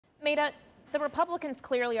Mayra, the Republicans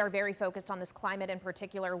clearly are very focused on this climate in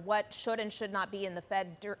particular, what should and should not be in the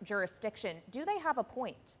Fed's jurisdiction. Do they have a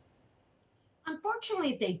point?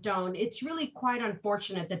 Unfortunately, they don't. It's really quite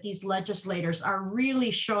unfortunate that these legislators are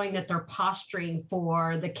really showing that they're posturing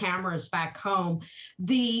for the cameras back home.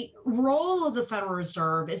 The role of the Federal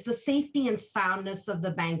Reserve is the safety and soundness of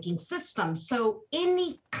the banking system. So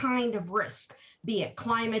any kind of risk, be it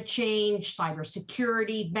climate change,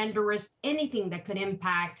 cybersecurity, vendor risk, anything that could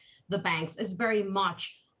impact the banks is very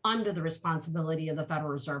much under the responsibility of the Federal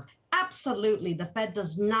Reserve. Absolutely, the Fed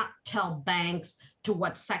does not tell banks to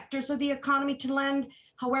what sectors of the economy to lend.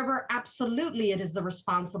 However, absolutely, it is the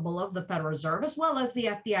responsible of the Federal Reserve, as well as the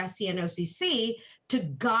FDIC and OCC, to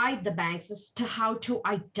guide the banks as to how to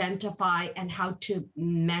identify and how to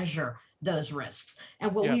measure those risks.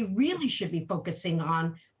 And what we really should be focusing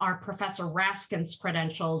on are Professor Raskin's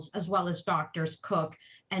credentials, as well as Doctors Cook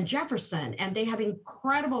and Jefferson. And they have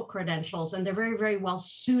incredible credentials, and they're very, very well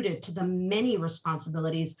suited to the many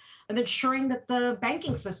responsibilities of ensuring that the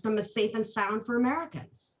banking system is safe and sound for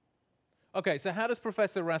Americans. Okay, so how does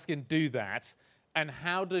Professor Raskin do that? And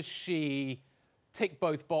how does she tick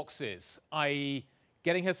both boxes, i.e.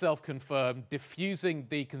 getting herself confirmed, diffusing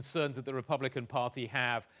the concerns that the Republican Party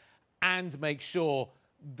have, and make sure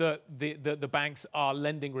that the banks are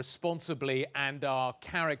lending responsibly and are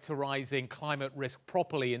characterizing climate risk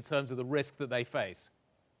properly in terms of the risks that they face?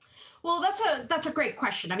 Well, that's a great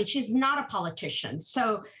question. I mean, she's not a politician.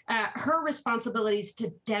 So her responsibility is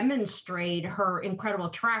to demonstrate her incredible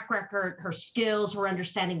track record, her skills, her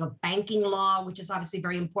understanding of banking law, which is obviously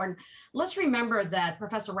very important. Let's remember that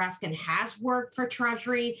Professor Raskin has worked for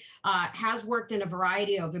Treasury, has worked in a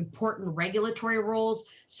variety of important regulatory roles.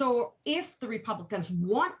 So if the Republicans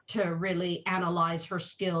want to really analyze her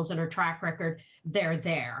skills and her track record, they're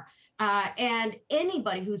there. And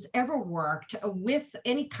anybody who's ever worked with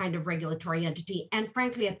any kind of regulatory entity, and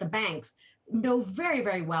frankly at the banks, know very,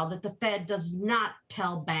 very well that the Fed does not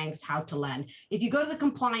tell banks how to lend. If you go to the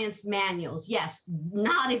compliance manuals, yes,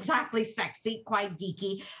 not exactly sexy, quite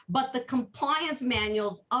geeky, but the compliance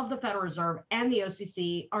manuals of the Federal Reserve and the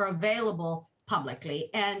OCC are available publicly.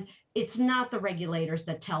 And it's not the regulators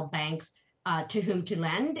that tell banks to whom to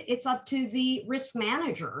lend. It's up to the risk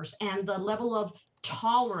managers and the level of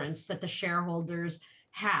tolerance that the shareholders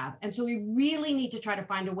have. And so we really need to try to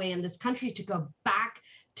find a way in this country to go back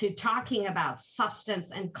to talking about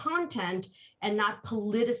substance and content and not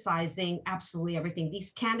politicizing absolutely everything.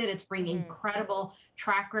 These candidates bring incredible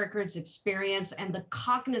track records, experience, and the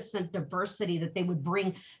cognizant diversity that they would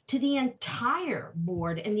bring to the entire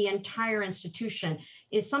board and the entire institution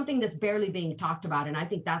is something that's barely being talked about. And I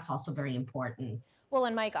think that's also very important. Well,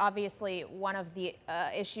 and Mike, obviously, one of the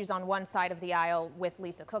issues on one side of the aisle with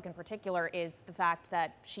Lisa Cook in particular is the fact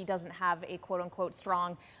that she doesn't have a quote-unquote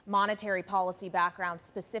strong monetary policy background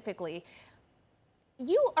specifically.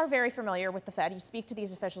 You are very familiar with the Fed. You speak to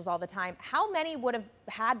these officials all the time. How many would have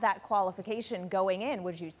had that qualification going in,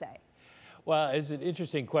 would you say? Well, it's an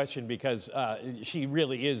interesting question because she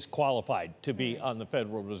really is qualified to be on the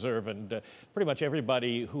Federal Reserve, and pretty much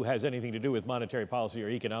everybody who has anything to do with monetary policy or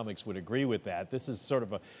economics would agree with that. This is sort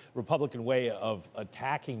of a Republican way of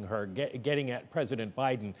attacking her, getting at President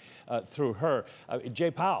Biden through her. Jay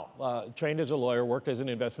Powell, trained as a lawyer, worked as an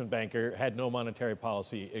investment banker, had no monetary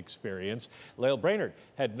policy experience. Lael Brainerd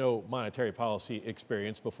had no monetary policy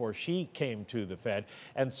experience before she came to the Fed,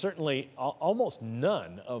 and certainly almost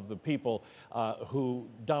none of the people who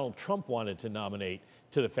Donald Trump wanted to nominate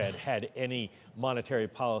to the Fed had any monetary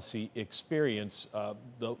policy experience.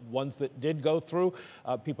 The ones that did go through,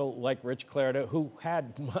 people like Rich Clarida, who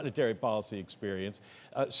had monetary policy experience.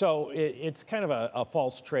 So it's kind of a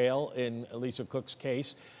false trail in Lisa Cook's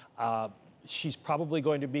case. She's probably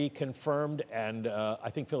going to be confirmed, and I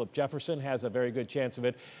think Philip Jefferson has a very good chance of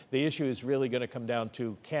it. The issue is really going to come down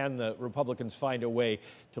to, can the Republicans find a way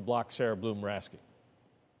to block Sarah Bloom Raskin?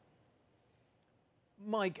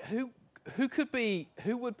 Mike, who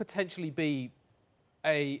would potentially be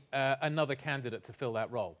another candidate to fill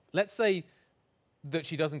that role? Let's say that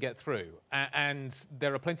she doesn't get through, and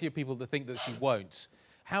there are plenty of people that think that she won't.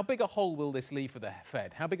 How big a hole will this leave for the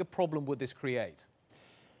Fed? How big a problem would this create?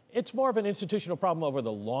 It's more of an institutional problem over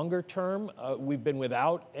the longer term. We've been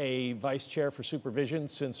without a vice chair for supervision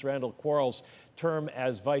since Randall Quarles' term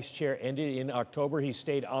as vice chair ended in October. He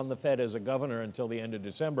stayed on the Fed as a governor until the end of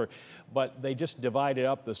December, but they just divided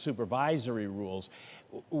up the supervisory rules.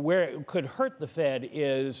 Where it could hurt the Fed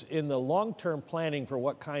is in the long-term planning for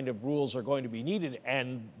what kind of rules are going to be needed,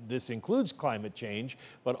 and this includes climate change,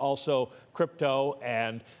 but also crypto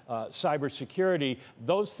and cybersecurity.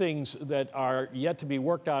 Those things that are yet to be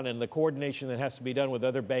worked on on and the coordination that has to be done with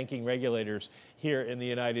other banking regulators here in the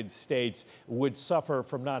United States would suffer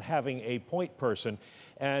from not having a point person.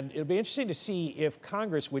 And it'll be interesting to see if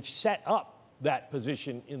Congress, which set up that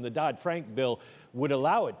position in the Dodd-Frank bill, would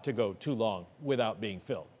allow it to go too long without being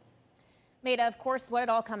filled. Mayra, of course, what it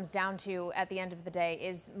all comes down to at the end of the day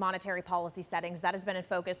is monetary policy settings. That has been in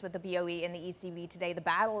focus with the BOE and the ECB today, the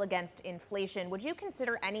battle against inflation. Would you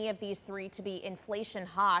consider any of these three to be inflation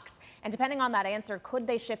hawks? And depending on that answer, could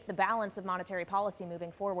they shift the balance of monetary policy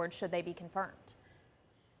moving forward should they be confirmed?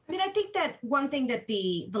 I mean, I think that one thing that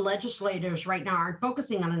the legislators right now aren't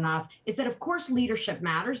focusing on enough is that, of course, leadership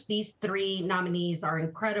matters. These three nominees are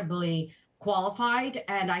incredibly qualified,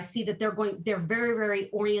 and I see that they're very, very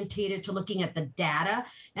orientated to looking at the data.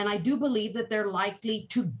 And I do believe that they're likely,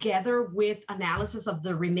 together with analysis of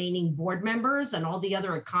the remaining board members and all the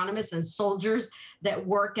other economists and soldiers that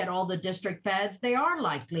work at all the district feds, they are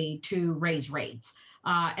likely to raise rates.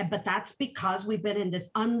 But that's because we've been in this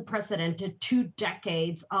unprecedented 2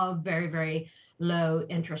 decades of very, very low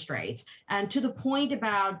interest rates. And to the point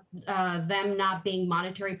about them not being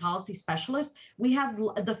monetary policy specialists, we have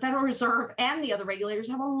the Federal Reserve and the other regulators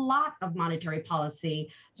have a lot of monetary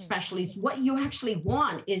policy specialists. What you actually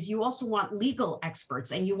want is you also want legal experts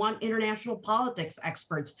and you want international politics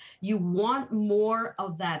experts. You want more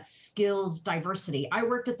of that skills diversity. I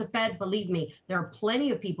worked at the Fed, believe me, there are plenty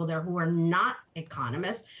of people there who are not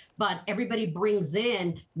economists, but everybody brings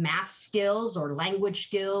in math skills or language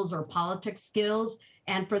skills or politics skills.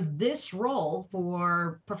 And for this role,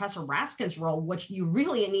 for Professor Raskin's role, what you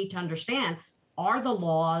really need to understand are the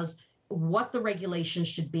laws, what the regulations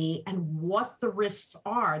should be, and what the risks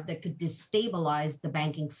are that could destabilize the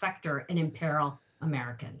banking sector and imperil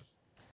Americans.